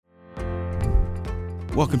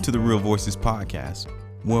Welcome to the Real Voices podcast,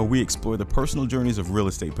 where we explore the personal journeys of real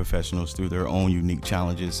estate professionals through their own unique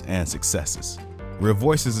challenges and successes. Real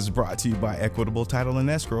Voices is brought to you by Equitable Title and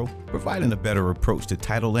Escrow, providing a better approach to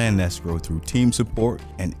title and escrow through team support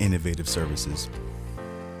and innovative services.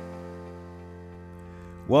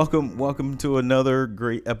 Welcome to another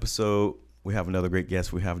great episode. We have another great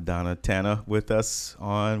guest. We have Thanaa with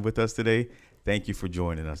us today. Thank you for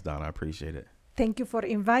joining us, Donna. I appreciate it. Thank you for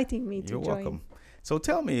inviting me to join. You're welcome. So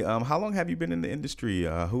tell me, how long have you been in the industry?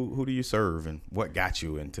 Who do you serve, and what got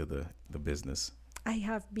you into the business? I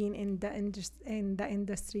have been in the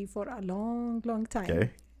industry for a long time.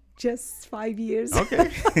 Okay. Just 5 years.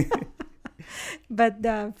 Okay. But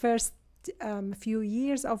the first few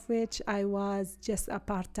years of which I was just a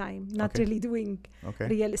part-time, not really doing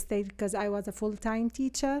real estate because I was a full-time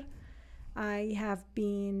teacher. I have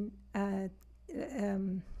been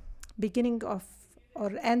beginning of or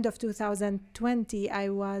end of 2020, I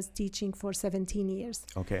was teaching for 17 years.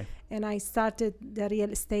 Okay. And I started the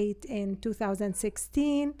real estate in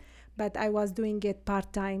 2016, but I was doing it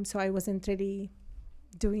part-time, so I wasn't really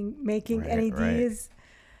making any deals.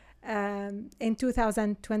 In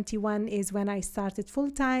 2021 is when I started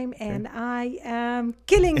full-time, and I am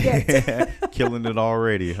killing it. Killing it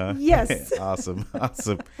already, huh? Yes. Awesome.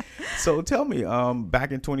 So tell me,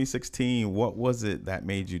 back in 2016, what was it that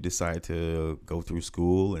made you decide to go through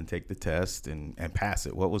school and take the test and pass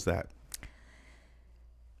it? What was that?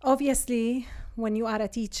 Obviously, when you are a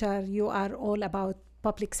teacher, you are all about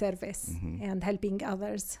public service and helping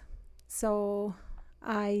others. So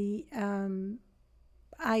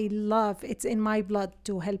I love, it's in my blood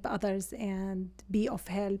to help others and be of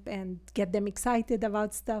help and get them excited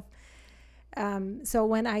about stuff. So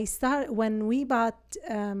when we bought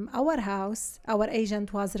our house, our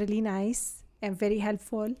agent was really nice and very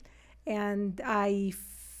helpful. And I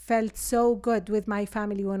felt so good with my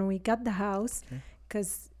family when we got the house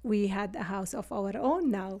because we had a house of our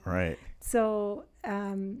own now. Right. So,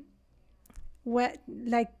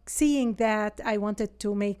 seeing that, I wanted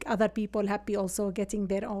to make other people happy also getting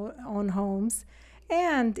their own homes.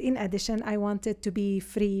 And in addition, I wanted to be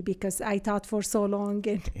free because I taught for so long.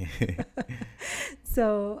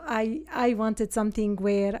 So I wanted something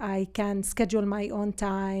where I can schedule my own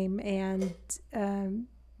time and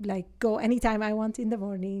go anytime I want in the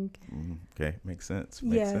morning. Okay, makes sense.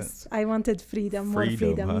 Yes, I wanted more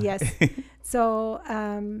freedom. Huh? Yes. So,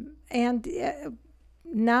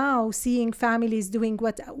 now seeing families doing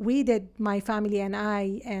what we did, my family and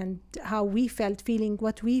I, and how we felt, feeling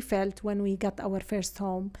what we felt when we got our first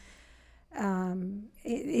home,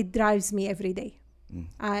 it drives me every day.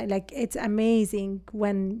 It's amazing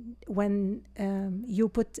when you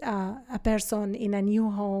put a person in a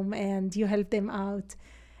new home and you help them out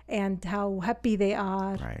and how happy they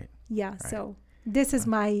are. Right. Yeah. Right. So this is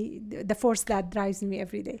the force that drives me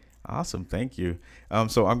every day. Awesome. Thank you.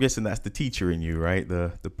 So I'm guessing that's the teacher in you, right?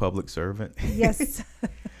 The public servant. Yes.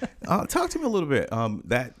 Talk to me a little bit.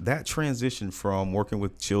 That transition from working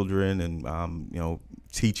with children and,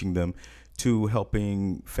 teaching them to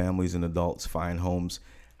helping families and adults find homes.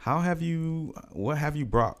 What have you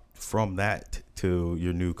brought from that to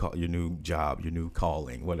your new job, your new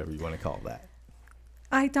calling, whatever you want to call that?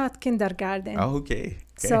 I taught kindergarten. Oh, okay.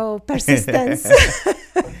 So persistence.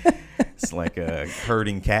 It's like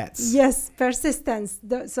herding cats. Yes, persistence.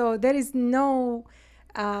 So there is no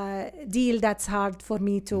deal that's hard for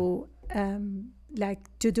me to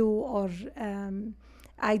do, or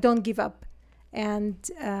I don't give up. And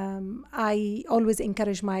I always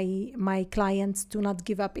encourage my clients to not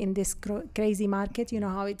give up in this crazy market. You know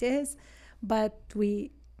how it is. But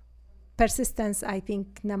persistence, I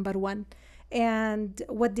think, number one. And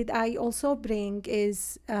what did I also bring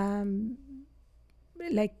is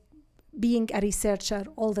being a researcher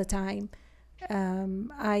all the time.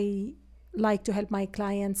 I like to help my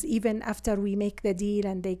clients even after we make the deal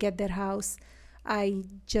and they get their house. I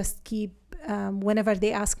just keep, whenever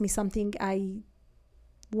they ask me something, I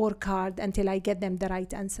work hard until I get them the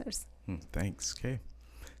right answers. Thanks. Okay.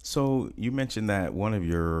 So you mentioned that one of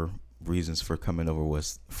your reasons for coming over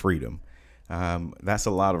was freedom. That's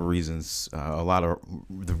a lot of reasons,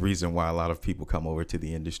 the reason why a lot of people come over to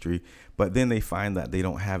the industry, but then they find that they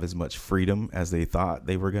don't have as much freedom as they thought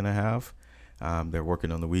they were going to have. They're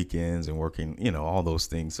working on the weekends and working, all those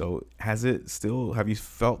things. So have you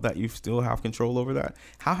felt that you still have control over that?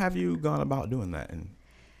 How have you gone about doing that? And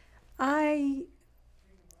I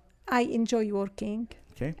enjoy working.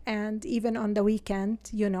 Okay. And even on the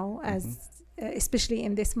weekend, as especially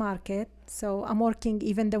in this market. So I'm working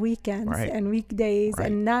even the weekends Right. and weekdays Right.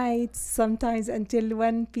 and nights, sometimes until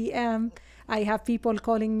 1 p.m. I have people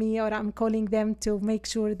calling me, or I'm calling them to make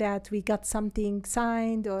sure that we got something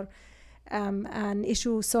signed, or an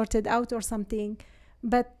issue sorted out or something.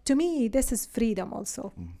 But to me, this is freedom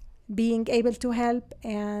also. Being able to help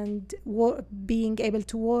and being able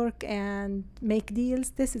to work and make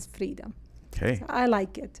deals, this is freedom. Okay. So I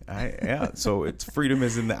like it. So it's freedom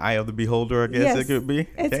is in the eye of the beholder, I guess. Yes, it could be.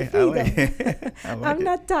 it's Okay, freedom. I like it. I like I'm it.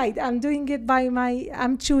 not tied. I'm doing it by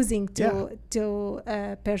I'm choosing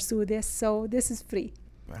to pursue this. So this is free.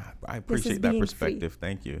 I appreciate that being perspective.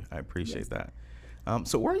 Thank you. I appreciate that.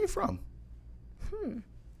 So where are you from?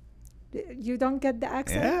 You don't get the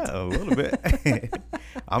accent? Yeah, a little bit.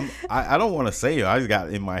 I don't want to say it. I just got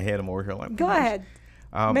in my head. I'm over here like. Go ahead.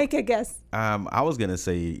 Make a guess. I was gonna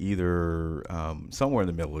say either somewhere in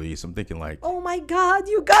the Middle East. I'm thinking like. Oh my God,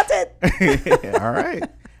 you got it! All right,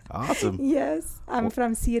 awesome. Yes, I'm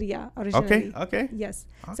from Syria originally. Okay. Yes.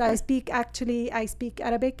 Okay. So I speak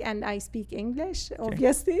Arabic and I speak English,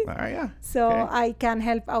 obviously. All right, yeah. So Okay. I can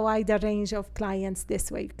help a wider range of clients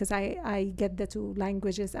this way because I get the two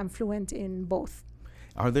languages. I'm fluent in both.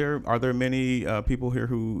 Are there many people here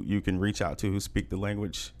who you can reach out to who speak the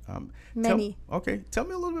language? Many. Tell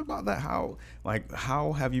me a little bit about that.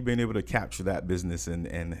 How have you been able to capture that business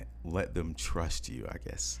and let them trust you, I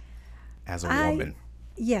guess, as a woman?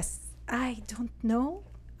 Yes, I don't know.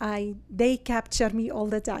 They capture me all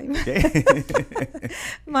the time. Okay.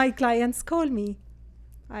 My clients call me.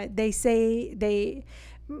 They say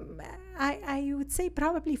I would say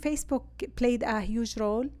probably Facebook played a huge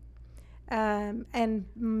role. And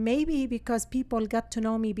maybe because people got to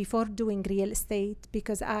know me before doing real estate,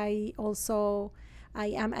 because I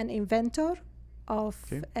am an inventor of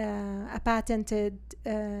a patented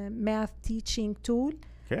math teaching tool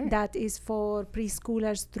that is for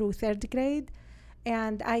preschoolers through 3rd grade.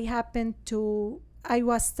 And I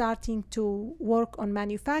was starting to work on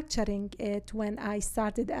manufacturing it when I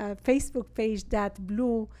started a Facebook page that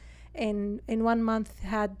blew. In 1 month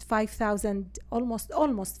had 5,000,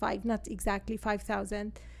 almost 5, not exactly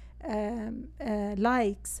 5,000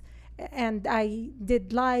 likes, and I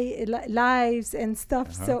did lives and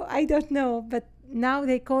stuff. So I don't know, but now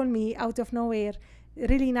they call me out of nowhere.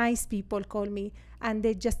 Really nice people call me, and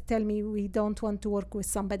they just tell me, we don't want to work with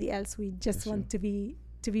somebody else. We just want to be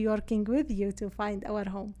working with you to find our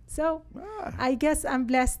home. So I guess I'm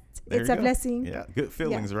blessed. It's a blessing. Yeah, good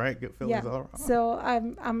feelings, right? Good feelings all around. So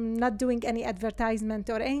I'm not doing any advertisement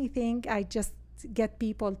or anything. I just get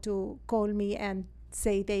people to call me and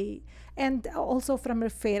say and also from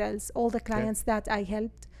referrals. All the clients that I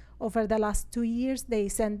helped over the last 2 years, they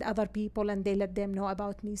send other people and they let them know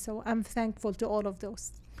about me. So I'm thankful to all of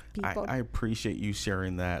those people. I appreciate you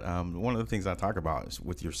sharing that. One of the things I talk about is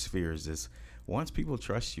with your spheres is once people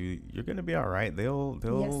trust you, you're going to be all right. They'll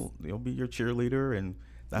be your cheerleader, and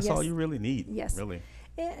that's all you really need. Yes, really.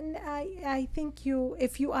 And I think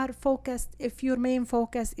if you are focused, if your main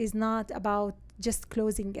focus is not about just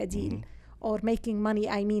closing a deal or making money,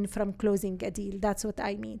 from closing a deal, that's what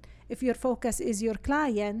I mean. If your focus is your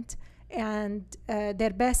client and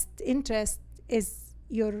their best interest is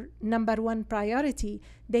your number one priority,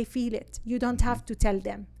 they feel it. You don't have to tell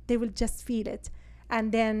them. They will just feel it.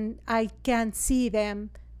 And then I can see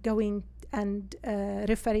them going and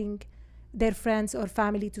referring their friends or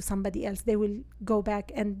family to somebody else. They will go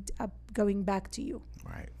back and going back to you.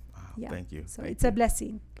 Right. Wow. Thank you. So it's a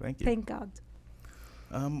blessing. Thank you. Thank God.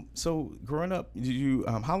 So growing up,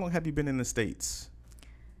 how long have you been in the States?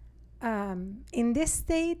 In this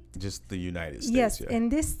state? Just the United States. Yes, in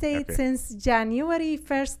this state since January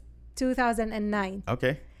 1st, 2009.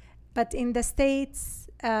 Okay. But in the States,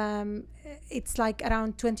 it's like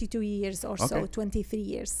around 22 years or so, 23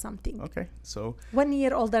 years, something. Okay, so 1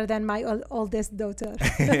 year older than my oldest daughter.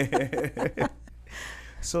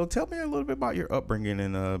 So tell me a little bit about your upbringing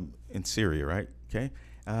in Syria, right? Okay.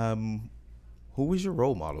 Who was your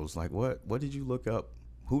role models? Like what did you look up?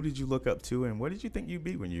 Who did you look up to, and what did you think you'd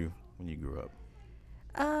be when you grew up?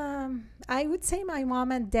 I would say my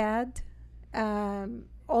mom and dad.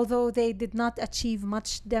 Although they did not achieve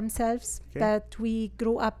much themselves, but we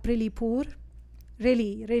grew up really poor,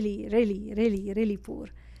 really poor.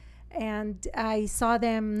 And I saw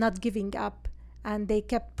them not giving up, and they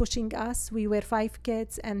kept pushing us. We were 5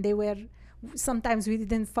 kids, and sometimes we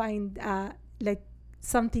didn't find like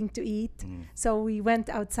something to eat. So we went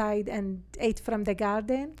outside and ate from the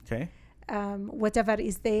garden. Okay. Whatever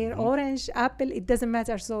is there, orange, apple, it doesn't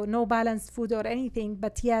matter. So no balanced food or anything,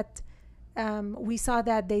 but yet we saw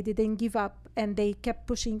that they didn't give up, and they kept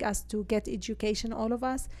pushing us to get education, all of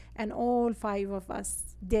us, and all 5 of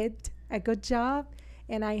us did a good job.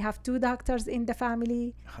 And I have 2 doctors in the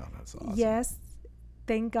family. Oh, that's awesome. Yes,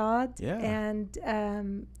 thank God. Yeah.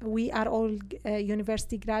 And we are all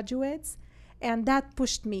university graduates, and that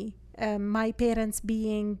pushed me. My parents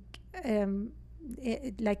being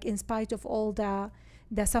like, in spite of all the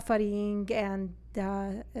suffering and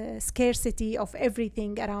the scarcity of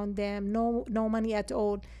everything around them, no money at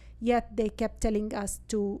all, yet they kept telling us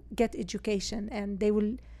to get education, and they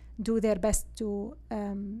will do their best to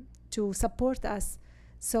support us.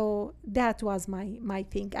 So that was my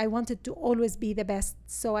thing. I wanted to always be the best,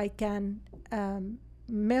 so I can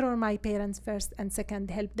mirror my parents first, and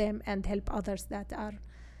second, help them and help others that are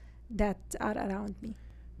around me.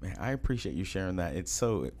 Man, I appreciate you sharing that. It's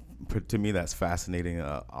so, to me, that's fascinating.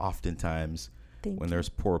 Oftentimes, when there's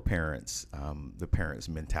poor parents, the parents'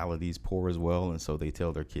 mentality is poor as well, and so they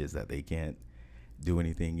tell their kids that they can't do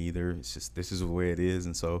anything either. It's just, this is the way it is.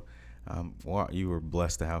 And so you were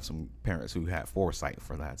blessed to have some parents who had foresight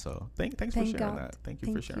for that. So thanks for sharing God. that. Thank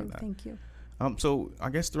you for sharing that. Thank you. So I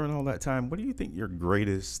guess during all that time, what do you think your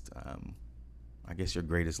greatest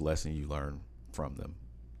lesson you learned from them?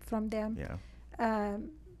 From them? Yeah.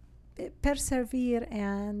 Persevere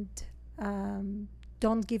and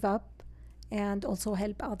don't give up, and also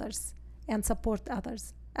help others and support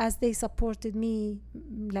others as they supported me,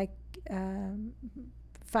 like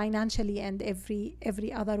financially and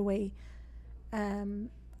every other way.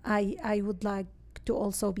 I would like to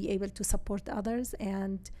also be able to support others.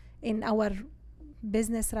 And in our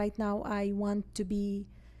business right now, I want to be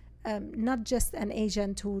not just an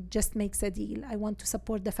agent who just makes a deal. I want to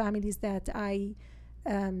support the families that I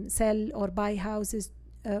sell or buy houses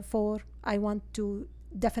for. I want to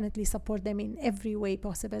definitely support them in every way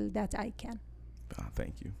possible that I can.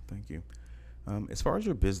 Thank you. As far as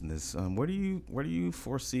your business, where do you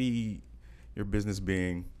foresee your business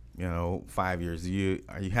being? 5 years. Do you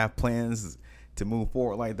have plans to move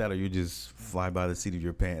forward like that, or you just fly by the seat of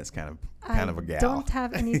your pants, kind of a gal? I don't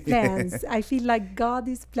have any plans. I feel like God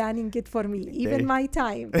is planning it for me. Even my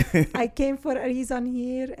time. I came for a reason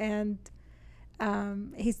here, and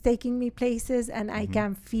He's taking me places, and I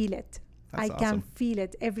can feel it. That's I can awesome. feel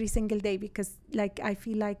it every single day, because I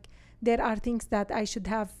feel like there are things that I should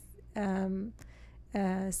have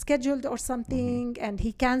scheduled or something, and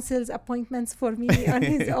he cancels appointments for me on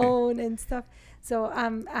his own and stuff. So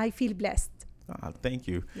I feel blessed. Thank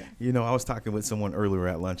you. Yeah. I was talking with someone earlier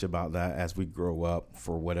at lunch about that. As we grow up,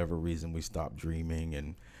 for whatever reason, we stop dreaming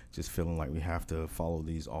and just feeling like we have to follow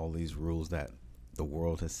all these rules that the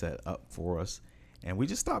world has set up for us, and we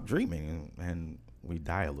just stop dreaming, and we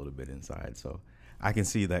die a little bit inside. So I can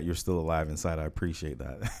see that you're still alive inside. I appreciate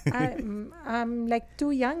that. I'm like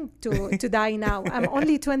too young to die now. I'm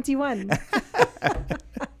only 21.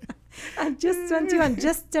 I'm just 21.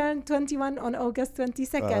 Just turned 21 on August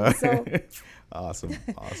 22nd. So Awesome.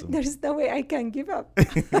 there's no way I can give up.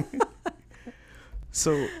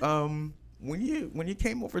 So when you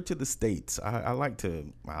came over to the States, I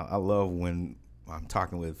love when I'm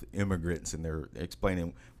talking with immigrants and they're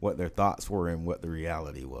explaining what their thoughts were and what the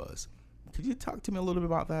reality was. Could you talk to me a little bit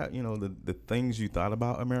about that? The things you thought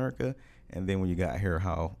about America, and then when you got here,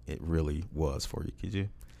 how it really was for you.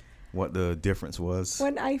 What the difference was?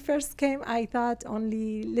 When I first came, I thought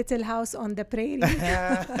only Little House on the Prairie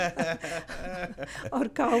or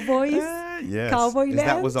Cowboys. Yes. Cowboy Land.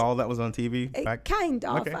 That was all that was on TV? Kind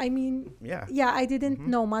of. Okay. I mean, yeah, I didn't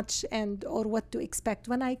know much or what to expect.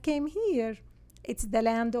 When I came here, it's the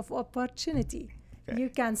land of opportunity. Okay. You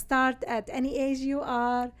can start at any age you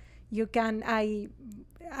are. You can. I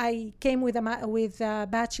came with a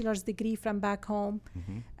bachelor's degree from back home.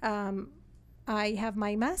 Mm-hmm. I have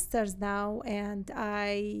my master's now, and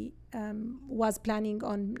I was planning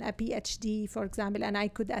on a PhD, for example, and I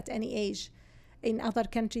could at any age. In other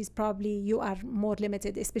countries, probably you are more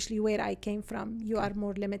limited, especially where I came from. You are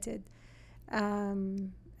more limited.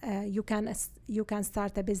 You can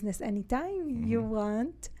start a business anytime you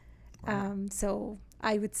want. So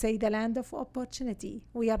I would say the land of opportunity.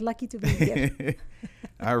 We are lucky to be here.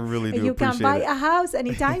 I really do. You can buy a house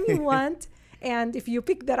anytime you want. And if you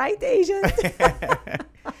pick the right agent.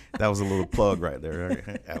 That was a little plug right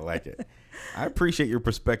there. I like it. I appreciate your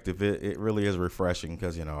perspective. It really is refreshing,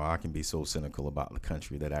 because, I can be so cynical about the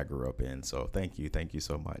country that I grew up in. So thank you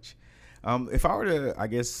so much. If I were to, I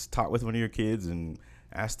guess, talk with one of your kids and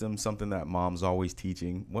ask them something that mom's always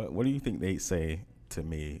teaching, what do you think they'd say to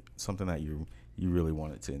me? Something that you really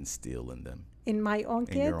wanted to instill in them. In my own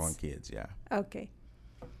kids? In your own kids, yeah. Okay.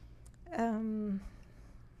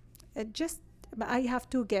 I have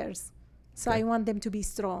 2 girls, So I want them to be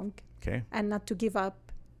strong and not to give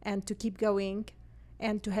up and to keep going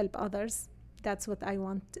and to help others. That's what I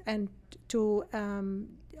want. And to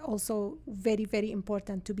also very, very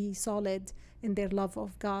important to be solid in their love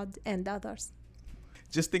of God and others.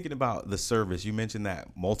 Just thinking about the service, you mentioned that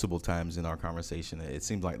multiple times in our conversation. It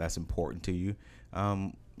seems like that's important to you.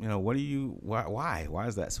 Why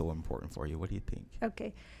is that so important for you? What do you think?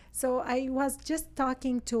 Okay. So I was just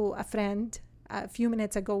talking to a friend a few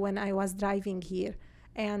minutes ago when I was driving here,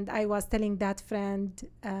 and I was telling that friend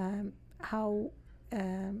how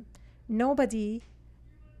nobody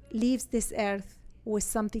leaves this earth with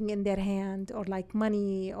something in their hand, or like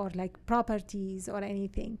money or like properties or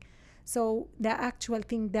anything. So the actual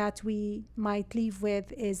thing that we might leave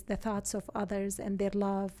with is the thoughts of others and their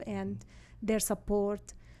love and their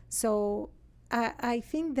support. So I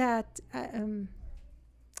think that the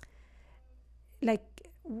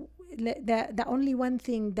only one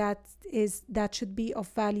thing that should be of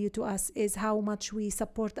value to us is how much we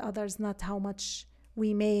support others, not how much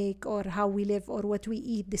we make or how we live or what we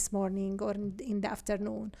eat this morning or in the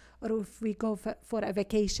afternoon, or if we go for a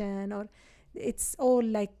vacation, or it's all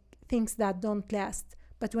like things that don't last.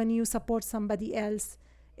 But when you support somebody else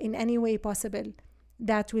in any way possible,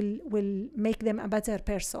 that will make them a better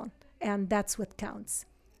person, and that's what counts.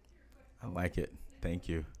 I like it. Thank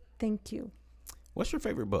you. Thank you. What's your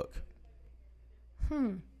favorite book?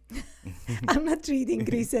 I'm not reading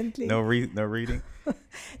recently. No reading?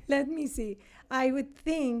 Let me see. I would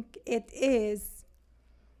think it is,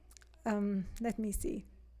 let me see.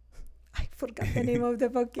 I forgot the name of the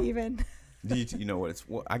book even. You know what it's?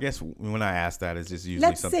 Well, I guess when I ask that, it's just usually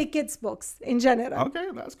let's say kids books in general. Okay,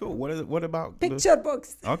 that's cool. What is it? What about picture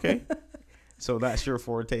books? Okay, so that's your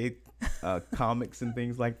forte, comics and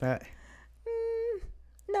things like that.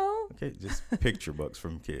 No. Okay, just picture books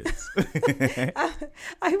from kids.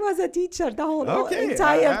 I was a teacher the whole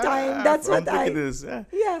entire time. That's I'm what thinking I. This,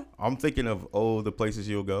 yeah. I'm thinking of the places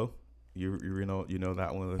you'll go. You know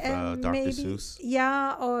that one with Dr. Maybe, Seuss.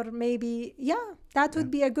 Yeah, or maybe that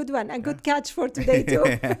would be a good one. A good catch for today too.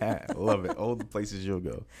 Love it. The places you'll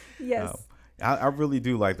go. Yes. I really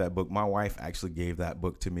do like that book. My wife actually gave that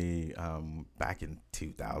book to me back in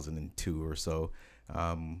 2002 or so.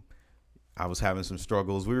 I was having some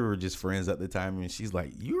struggles. We were just friends at the time, and she's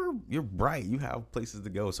like, "You're bright. You have places to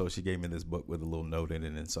go." So she gave me this book with a little note in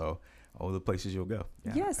it, and so the places you'll go.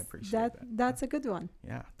 Yeah, yes, I appreciate that. That's a good one.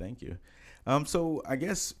 Yeah, thank you. So I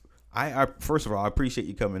guess I first of all, I appreciate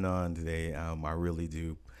you coming on today. I really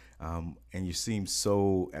do. And you seem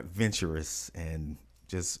so adventurous and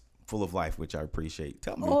just full of life, which I appreciate.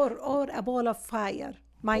 Tell me. Or a ball of fire.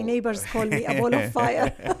 My neighbors call me a ball of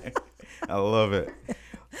fire. I love it.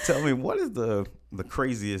 Tell me, what is the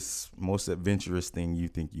craziest, most adventurous thing you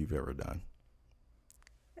think you've ever done?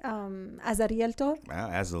 As a realtor?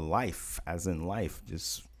 As in life.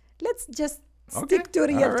 Let's just stick to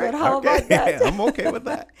realtor. Right. How about that? I'm okay with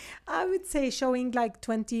that. I would say showing like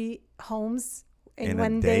 20 homes in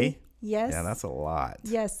one a day. Yes. Yeah, that's a lot.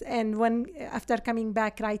 Yes, and after coming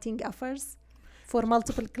back, writing offers for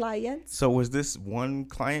multiple clients. So was this one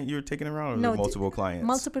client you were taking around, or no, multiple clients?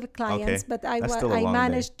 Multiple clients, but I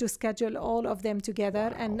managed to schedule all of them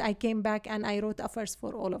together, and I came back and I wrote offers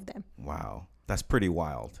for all of them. Wow, that's pretty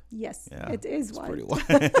wild. Yes, yeah, it is wild. Pretty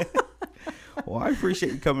wild. Well, I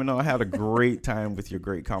appreciate you coming on. I had a great time with your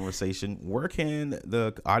great conversation. Where can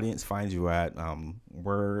the audience find you at?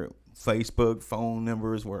 Where Facebook, phone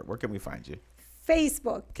numbers? Where can we find you?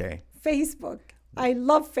 Facebook. Okay. Facebook. I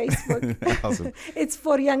love Facebook. Awesome. It's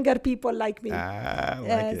for younger people like me. I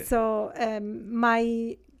like it. So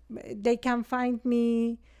they can find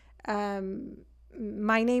me.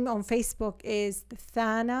 My name on Facebook is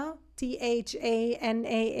Thanaa,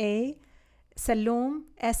 Thanaa Salloum,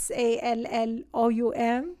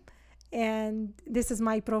 Salloum, and this is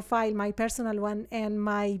my profile, my personal one, and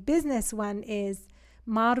my business one is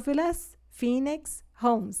Marvelous Phoenix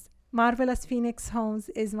Homes. Marvelous Phoenix Homes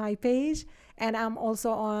is my page, and I'm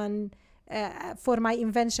also on for my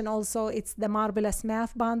invention also, it's the Marvelous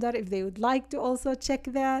Math Bonder, if they would like to also check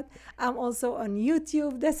that. I'm also on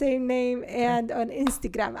YouTube, the same name, and on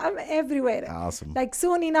Instagram. I'm everywhere. Awesome. Like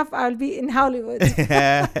soon enough, I'll be in Hollywood.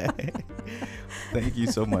 Thank you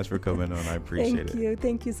so much for coming on. I appreciate it. Thank you.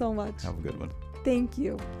 Thank you so much. Have a good one. Thank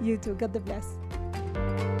you. You too. God bless.